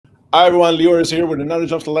Hi everyone, Lior is here with another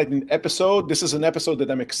Jumpstart Lightning episode. This is an episode that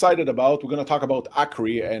I'm excited about. We're going to talk about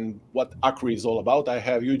Akri and what Akri is all about. I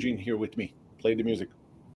have Eugene here with me. Play the music.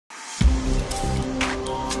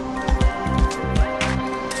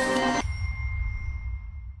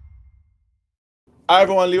 Hi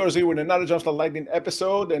everyone, Lior is here with another Jumpstart Lightning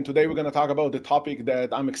episode, and today we're going to talk about the topic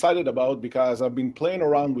that I'm excited about because I've been playing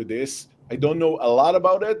around with this. I don't know a lot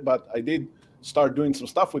about it, but I did start doing some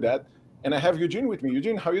stuff with that. And I have Eugene with me.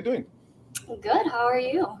 Eugene, how are you doing? Good. How are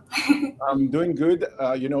you? I'm doing good.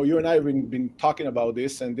 You and I have been talking about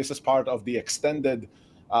this, and this is part of the extended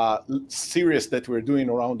series that we're doing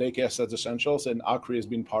around AKS Edge Essentials, and Akri has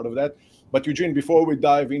been part of that. But Eugene, before we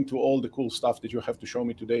dive into all the cool stuff that you have to show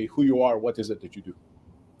me today, who you are, what is it that you do?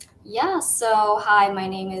 Yeah, so hi, my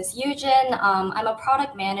name is Eugene. I'm a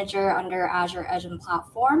product manager under Azure Edge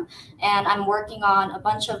Platform, and I'm working on a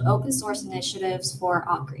bunch of open source initiatives for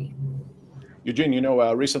Akri. Eugene,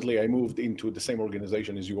 recently I moved into the same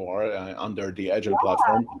organization as you are under the Edge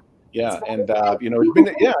platform. Yeah, and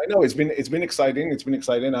it's been exciting. It's been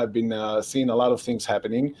exciting. I've been seeing a lot of things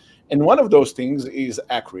happening, and one of those things is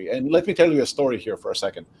Akri. And let me tell you a story here for a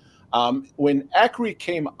second. When Akri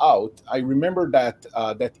came out, I remember that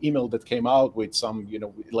that email that came out with some,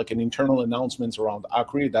 like an internal announcements around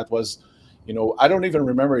Akri. That was, I don't even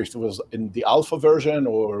remember if it was in the alpha version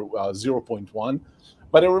or 0.1.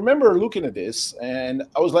 But I remember looking at this and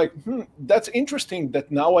I was like, that's interesting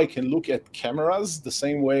that now I can look at cameras the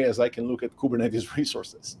same way as I can look at Kubernetes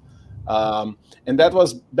resources. And that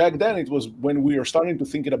was back then. It was when we were starting to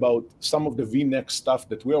thinking about some of the VNext stuff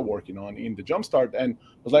that we are working on in the Jumpstart. And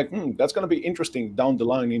I was like, that's going to be interesting down the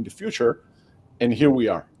line in the future. And here we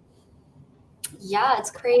are. Yeah,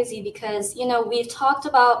 it's crazy because, we've talked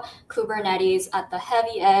about Kubernetes at the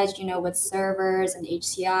heavy edge, with servers and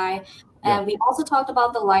HCI. And we also talked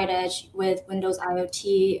about the light edge with Windows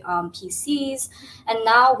IoT PCs. And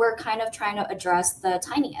now we're kind of trying to address the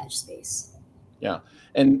tiny edge space. Yeah.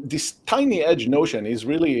 And this tiny edge notion is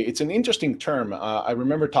really, it's an interesting term. I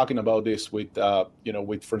remember talking about this with,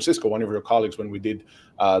 with Francisco, one of your colleagues, when we did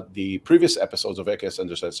the previous episodes of AKS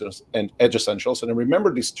Edge Essentials. And I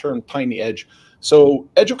remember this term tiny edge. So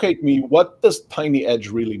educate me, what does tiny edge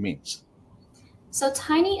really means? So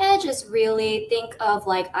tiny edge is really, think of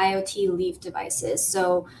like IoT leaf devices.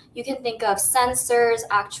 So you can think of sensors,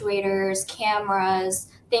 actuators, cameras,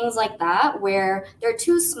 things like that, where they're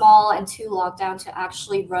too small and too locked down to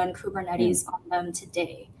actually run Kubernetes on them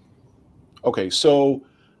today. Okay, so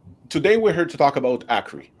today we're here to talk about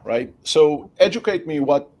Akri, right? So educate me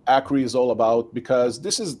what Akri is all about, because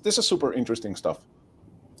this is super interesting stuff.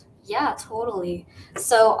 Yeah, totally.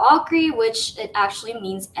 So Akri, which it actually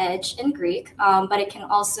means edge in Greek, but it can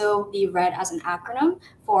also be read as an acronym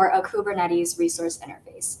for a Kubernetes resource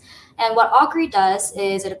interface. And what Akri does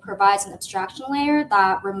is it provides an abstraction layer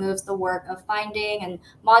that removes the work of finding and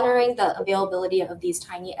monitoring the availability of these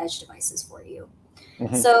tiny edge devices for you.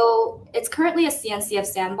 So it's currently a CNCF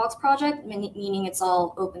sandbox project, meaning it's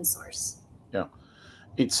all open source. Yeah,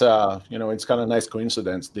 it's it's kind of a nice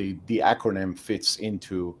coincidence. The acronym fits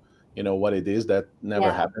into what it is. That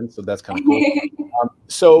never happened, so that's kind of cool.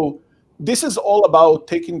 So this is all about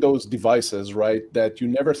taking those devices, right, that you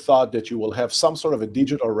never thought that you will have some sort of a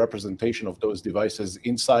digital representation of those devices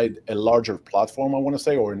inside a larger platform, I want to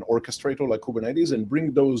say, or an orchestrator like Kubernetes, and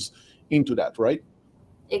bring those into that, right?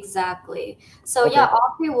 Exactly. So yeah,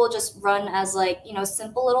 Akri will just run as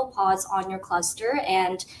simple little pods on your cluster,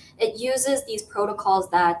 and it uses these protocols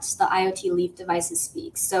that the IoT leaf devices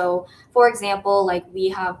speak. So for example, like we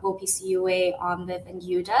have OPC UA, ONVIF, and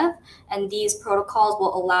UDEV, and these protocols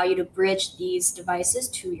will allow you to bridge these devices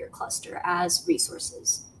to your cluster as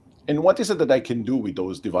resources. And what is it that I can do with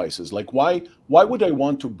those devices? Like why would I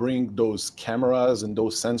want to bring those cameras and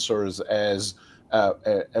those sensors as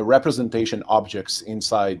a representation objects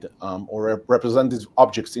inside or represented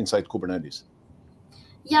objects inside Kubernetes?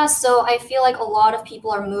 Yeah, so I feel like a lot of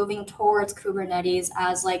people are moving towards Kubernetes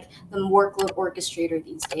as like the workload orchestrator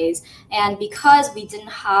these days. And because we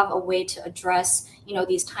didn't have a way to address,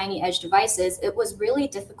 these tiny edge devices, it was really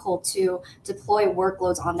difficult to deploy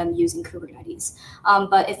workloads on them using Kubernetes.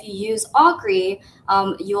 But if you use Akri,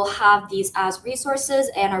 you'll have these as resources,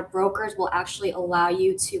 and our brokers will actually allow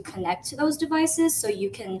you to connect to those devices so you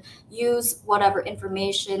can use whatever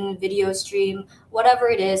information, video stream, whatever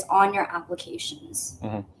it is on your applications.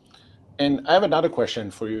 And I have another question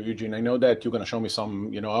for you, Eugene. I know that you're going to show me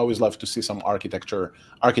some, I always love to see some architecture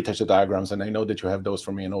diagrams, and I know that you have those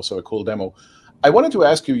for me and also a cool demo. I wanted to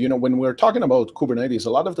ask you, when we're talking about Kubernetes, a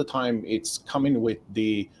lot of the time it's coming with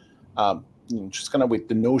the, just kind of with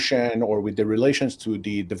the notion or with the relations to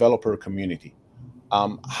the developer community.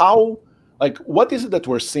 How, like, what is it that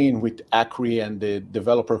we're seeing with Akri and the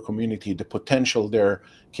developer community, the potential there?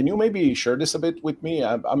 Can you maybe share this a bit with me?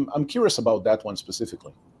 I'm curious about that one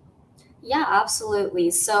specifically. Yeah,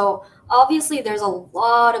 absolutely. So obviously there's a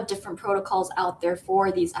lot of different protocols out there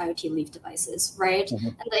for these IoT leaf devices, right? Mhm.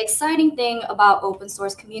 And the exciting thing about open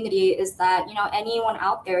source community is that, anyone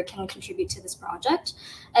out there can contribute to this project.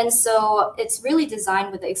 And so it's really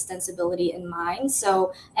designed with the extensibility in mind.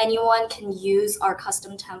 So anyone can use our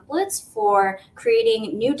custom templates for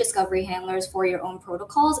creating new discovery handlers for your own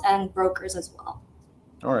protocols and brokers as well.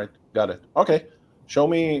 All right, got it. Okay, show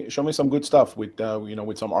me some good stuff with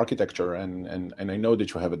with some architecture, and I know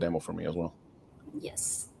that you have a demo for me as well.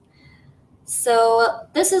 Yes. So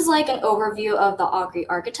this is like an overview of the Akri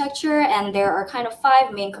architecture, and there are kind of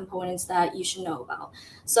five main components that you should know about.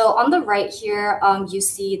 So on the right here, you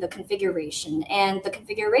see the configuration, and the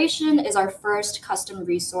configuration is our first custom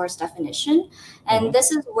resource definition. And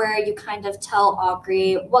this is where you kind of tell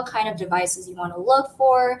Akri what kind of devices you want to look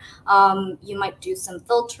for. You might do some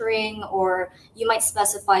filtering, or you might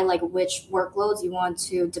specify like which workloads you want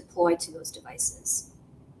to deploy to those devices.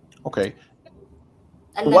 Okay.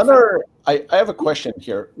 And then I have a question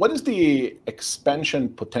here. What is the expansion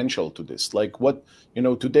potential to this? Like what,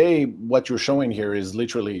 today, what you're showing here is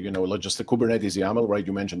literally, like just a Kubernetes YAML, right?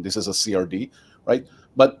 You mentioned this is a CRD, right?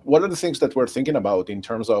 But what are the things that we're thinking about in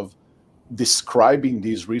terms of describing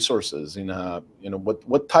these resources in a,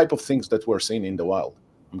 what type of things that we're seeing in the wild?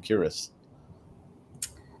 I'm curious.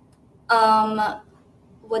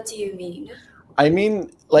 what do you mean? I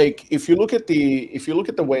mean, like if you look at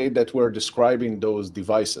the way that we're describing those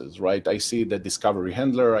devices, right? I see the discovery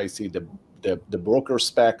handler, I see the broker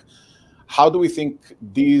spec. How do we think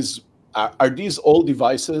these are these all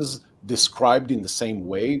devices described in the same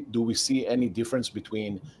way? Do we see any difference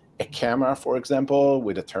between a camera, for example,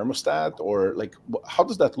 with a thermostat, or like how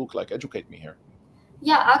does that look like? Educate me here.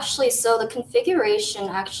 Yeah, actually, so the configuration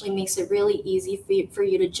actually makes it really easy for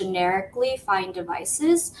you to generically find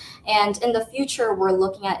devices. And in the future, we're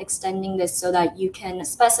looking at extending this so that you can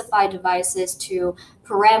specify devices to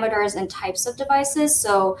parameters and types of devices.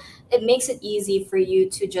 So it makes it easy for you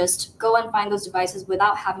to just go and find those devices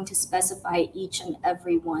without having to specify each and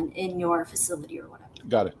every one in your facility or whatever.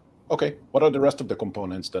 Got it. Okay. What are the rest of the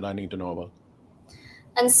components that I need to know about?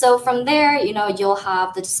 And so from there, you'll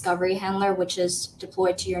have the discovery handler, which is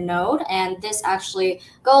deployed to your node. And this actually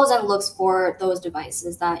goes and looks for those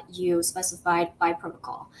devices that you specified by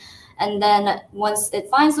protocol. And then once it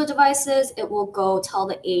finds the devices, it will go tell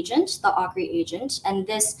the agent, the Akri agent, and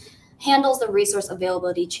this handles the resource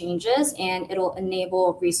availability changes, and it'll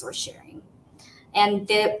enable resource sharing. And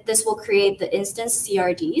this will create the instance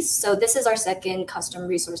CRDs. So this is our second custom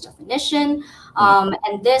resource definition.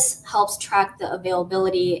 And this helps track the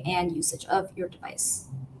availability and usage of your device.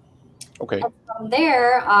 Okay. And from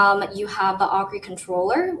there, you have the Akri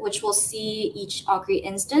controller, which will see each Akri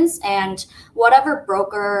instance and whatever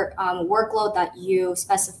broker workload that you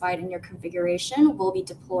specified in your configuration will be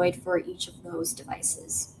deployed for each of those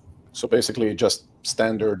devices. So basically just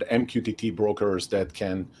standard MQTT brokers that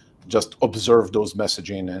can just observe those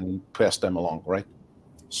messaging and pass them along, right?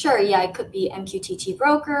 Sure, yeah, it could be MQTT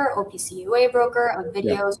broker, OPC UA broker, a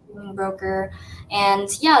video streaming broker. And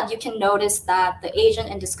yeah, you can notice that the agent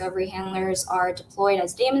and discovery handlers are deployed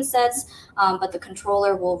as daemon sets, but the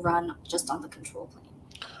controller will run just on the control plane.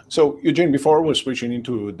 So Eugene, before we're switching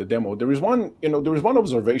into the demo, there is one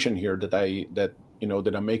observation here that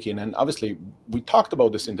I'm making, and obviously we talked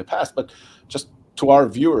about this in the past, but just to our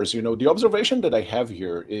viewers, the observation that I have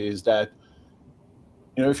here is that,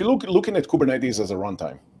 if you're looking at Kubernetes as a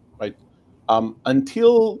runtime, right?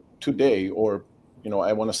 Until today, or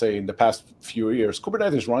I want to say in the past few years,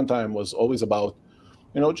 Kubernetes runtime was always about,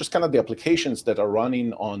 just kind of the applications that are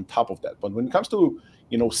running on top of that. But when it comes to,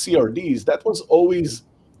 CRDs, that was always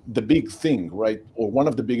the big thing, right? Or one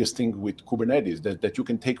of the biggest things with Kubernetes, that you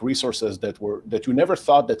can take resources that you never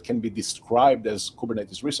thought that can be described as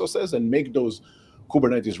Kubernetes resources and make those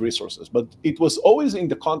Kubernetes resources. But it was always in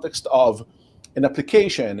the context of an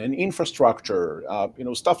application, an infrastructure,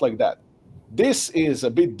 stuff like that. This is a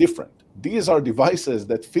bit different. These are devices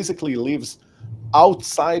that physically lives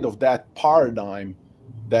outside of that paradigm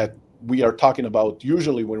that we are talking about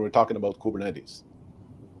usually when we're talking about Kubernetes.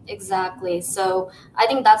 Exactly. So I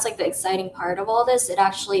think that's like the exciting part of all this. It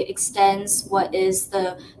actually extends what is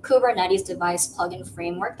the Kubernetes device plugin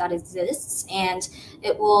framework that exists, and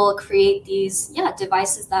it will create these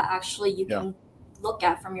devices that actually you can look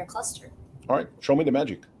at from your cluster. All right, show me the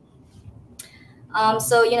magic.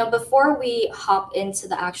 So, before we hop into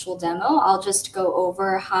the actual demo, I'll just go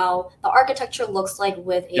over how the architecture looks like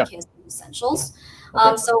with AKS Edge Essentials.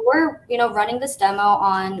 Okay. So we're running this demo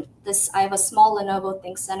on this. I have a small Lenovo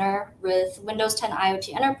ThinkCenter with Windows 10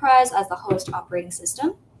 IoT Enterprise as the host operating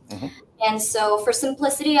system. Mm-hmm. And so for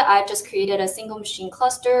simplicity, I've just created a single machine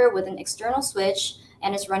cluster with an external switch,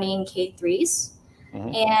 and it's running K3s.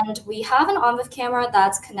 Mm-hmm. And we have an on-with camera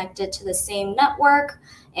that's connected to the same network.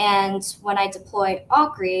 And when I deploy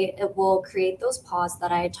Akri, it will create those pods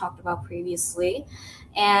that I talked about previously.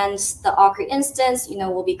 And the Akri instance,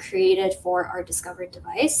 will be created for our discovered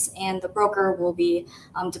device, and the broker will be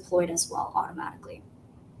deployed as well automatically.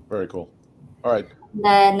 Very cool. All right.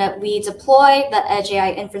 Then we deploy the Edge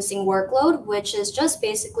AI inferencing workload, which is just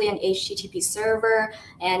basically an HTTP server,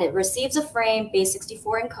 and it receives a frame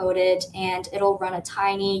base64 encoded, and it'll run a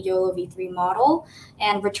tiny YOLO v3 model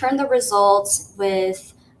and return the results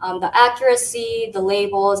with the accuracy, the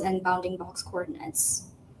labels, and bounding box coordinates.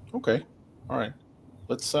 Okay. All right.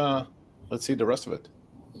 Let's see the rest of it.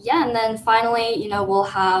 Yeah, and then finally, we'll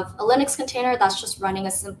have a Linux container that's just running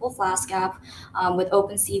a simple Flask app with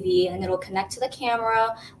OpenCV, and it'll connect to the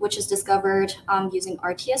camera, which is discovered using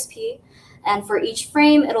RTSP. And for each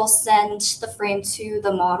frame, it'll send the frame to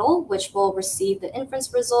the model, which will receive the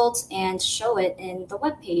inference results and show it in the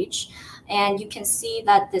web page. And you can see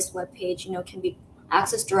that this web page, can be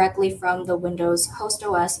accessed directly from the Windows host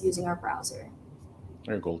OS using our browser.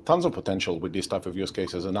 Very cool. Tons of potential with these type of use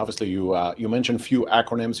cases, and obviously you mentioned few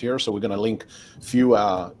acronyms here, so we're going to link few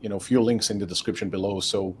links in the description below,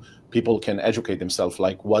 so people can educate themselves,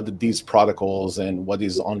 like what these protocols and what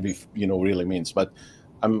is ONVIF really means. But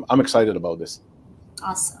I'm excited about this.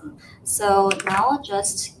 Awesome. So now I'll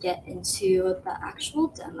just get into the actual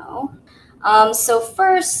demo. So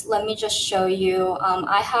first, let me just show you,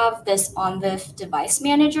 I have this ONVIF device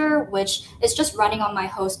manager, which is just running on my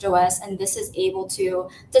host OS, and this is able to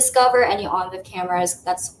discover any ONVIF cameras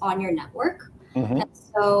that's on your network. Mm-hmm. And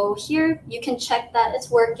so here you can check that it's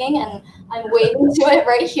working, and I'm waving to it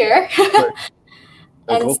right here.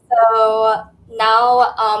 And cool. so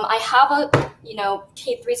now I have a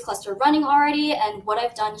K3s cluster running already, and what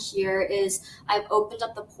I've done here is I've opened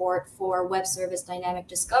up the port for web service dynamic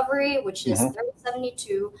discovery, which is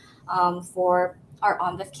 3072 for our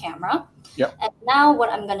ONVIF camera. Yep. And now what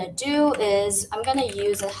I'm going to do is I'm going to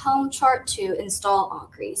use a Helm chart to install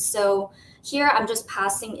Akri. So here I'm just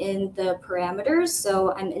passing in the parameters.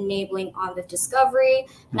 So I'm enabling ONVIF discovery,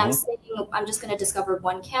 and I'm saying I'm just going to discover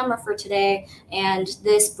one camera for today. And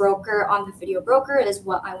this broker, ONVIF video broker, is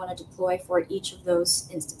what I want to deploy for each of those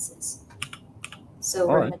instances. So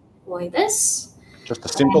we're going to deploy this. Just a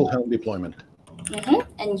simple Helm deployment.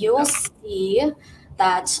 And you will see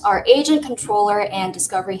that our agent controller and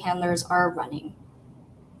discovery handlers are running.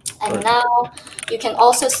 And now you can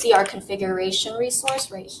also see our configuration resource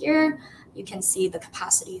right here. You can see the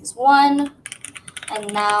capacity is 1.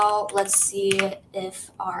 And now let's see if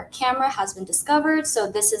our camera has been discovered. So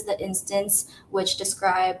this is the instance which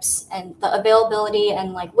describes and the availability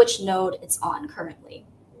and like which node it's on currently.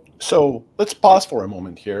 So let's pause for a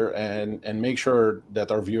moment here and make sure that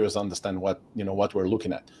our viewers understand what we're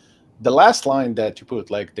looking at. The last line that you put,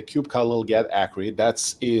 like the kubectl will get Akri,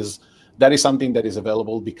 that is something that is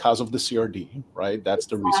available because of the CRD, right? That's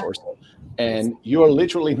the resource. And you are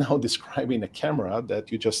literally now describing a camera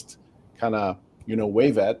that you just kind of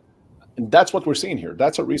wave at, and that's what we're seeing here.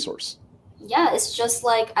 That's a resource. Yeah, it's just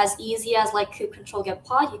like as easy as like kube control get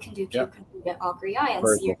pod, you can do kube control get Akri and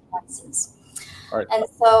see your devices. All right. And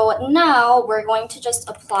so now we're going to just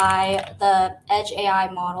apply the Edge AI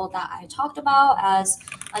model that I talked about as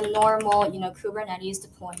a normal, Kubernetes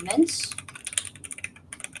deployment.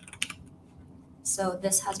 So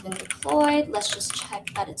this has been deployed. Let's just check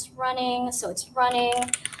that it's running. So it's running.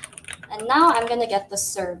 And now I'm going to get the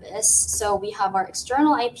service. So we have our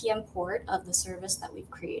external IPM port of the service that we've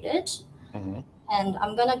created. And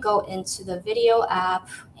I'm going to go into the video app,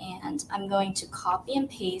 and I'm going to copy and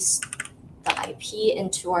paste the IP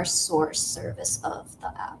into our source service of the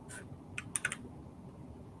app.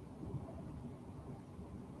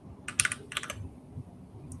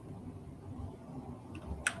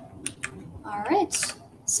 All right,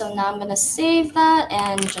 so now I'm going to save that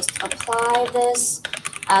and just apply this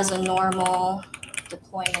as a normal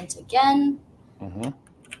deployment again. And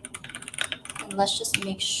let's just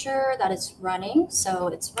make sure that it's running. So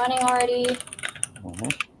it's running already.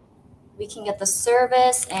 We can get the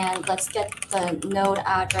service, and let's get the node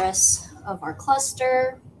address of our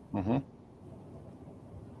cluster. And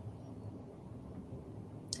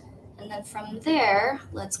then from there,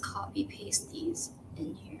 let's copy paste these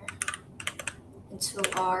in here into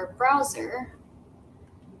our browser.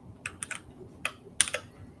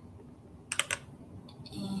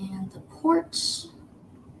 And the port.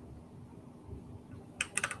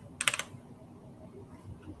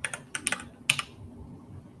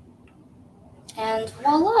 and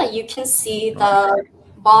voila, you can see the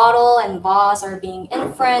bottle and vase are being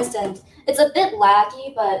inferenced, and it's a bit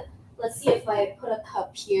laggy, but let's see if I put a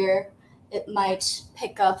cup here, it might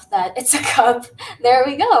pick up that it's a cup. There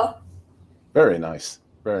we go. Very nice.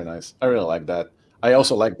 Very nice. I really like that. I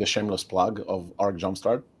also like the shameless plug of Arc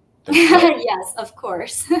Jumpstart. Thank you for that. Yes, of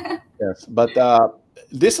course. Yes, but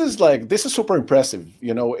this is super impressive.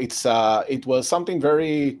 You know, it was something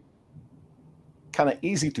very kind of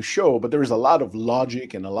easy to show, but there is a lot of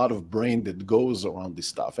logic and a lot of brain that goes around this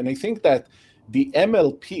stuff. And I think that the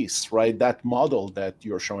ML piece, right, that model that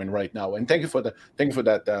you're showing right now, and thank you for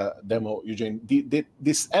that demo, Eugene.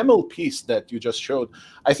 This ML piece that you just showed,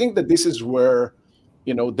 I think that this is where,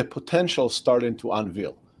 you know, the potential starting to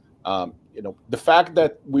unveil. You know, the fact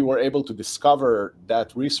that we were able to discover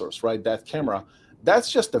that resource, right, that camera, that's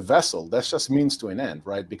just a vessel. That's just means to an end,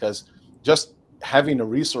 right? Because just having a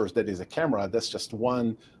resource that is a camera, that's just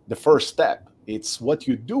the first step. It's what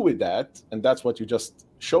you do with that, and that's what you just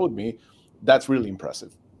showed me. That's really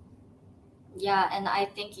impressive. Yeah, and I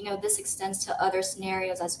think, this extends to other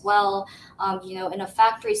scenarios as well. In a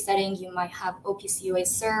factory setting, you might have OPC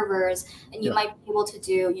servers, and you might be able to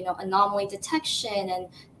do, anomaly detection and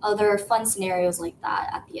other fun scenarios like that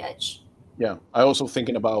at the edge. Yeah, I also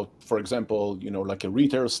thinking about, for example, like a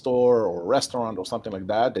retail store or a restaurant or something like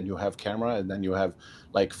that, then you have camera, and then you have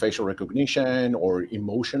like facial recognition or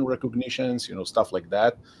emotion recognitions, stuff like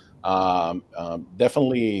that.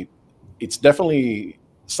 It's definitely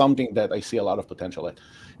something that I see a lot of potential in.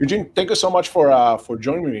 Eugene, thank you so much for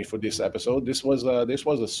joining me for this episode. This was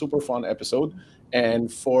a super fun episode,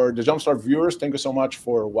 and for the Jumpstart viewers, thank you so much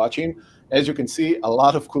for watching. As you can see, a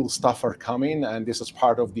lot of cool stuff are coming, and this is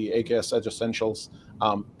part of the AKS Edge Essentials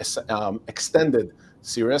extended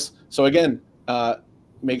series. So again,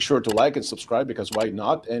 make sure to like and subscribe, because why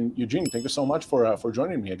not? And Eugene, thank you so much for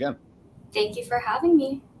joining me again. Thank you for having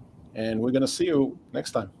me. And we're gonna see you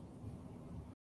next time.